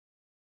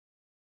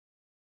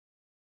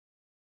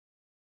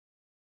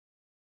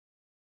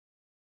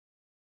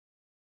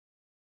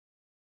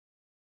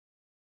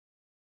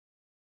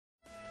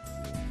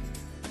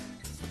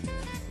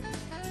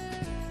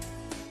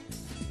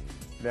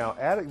Now,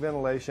 attic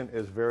ventilation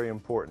is very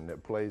important.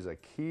 It plays a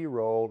key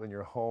role in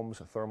your home's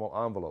thermal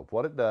envelope.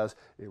 What it does,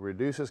 it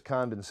reduces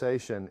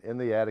condensation in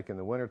the attic in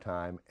the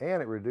wintertime,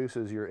 and it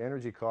reduces your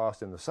energy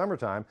cost in the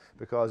summertime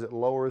because it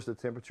lowers the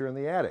temperature in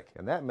the attic,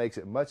 and that makes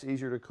it much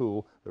easier to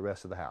cool the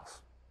rest of the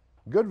house.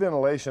 Good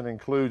ventilation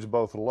includes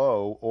both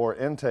low or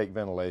intake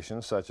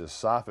ventilation, such as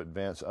soffit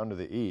vents under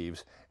the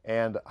eaves,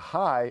 and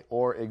high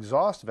or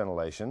exhaust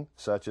ventilation,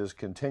 such as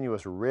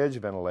continuous ridge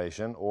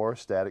ventilation or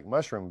static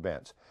mushroom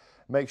vents.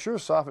 Make sure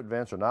soffit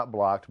vents are not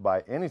blocked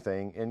by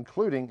anything,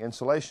 including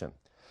insulation.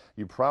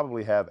 You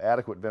probably have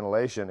adequate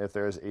ventilation if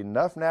there is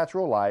enough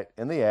natural light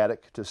in the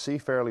attic to see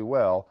fairly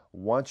well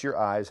once your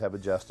eyes have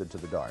adjusted to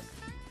the dark.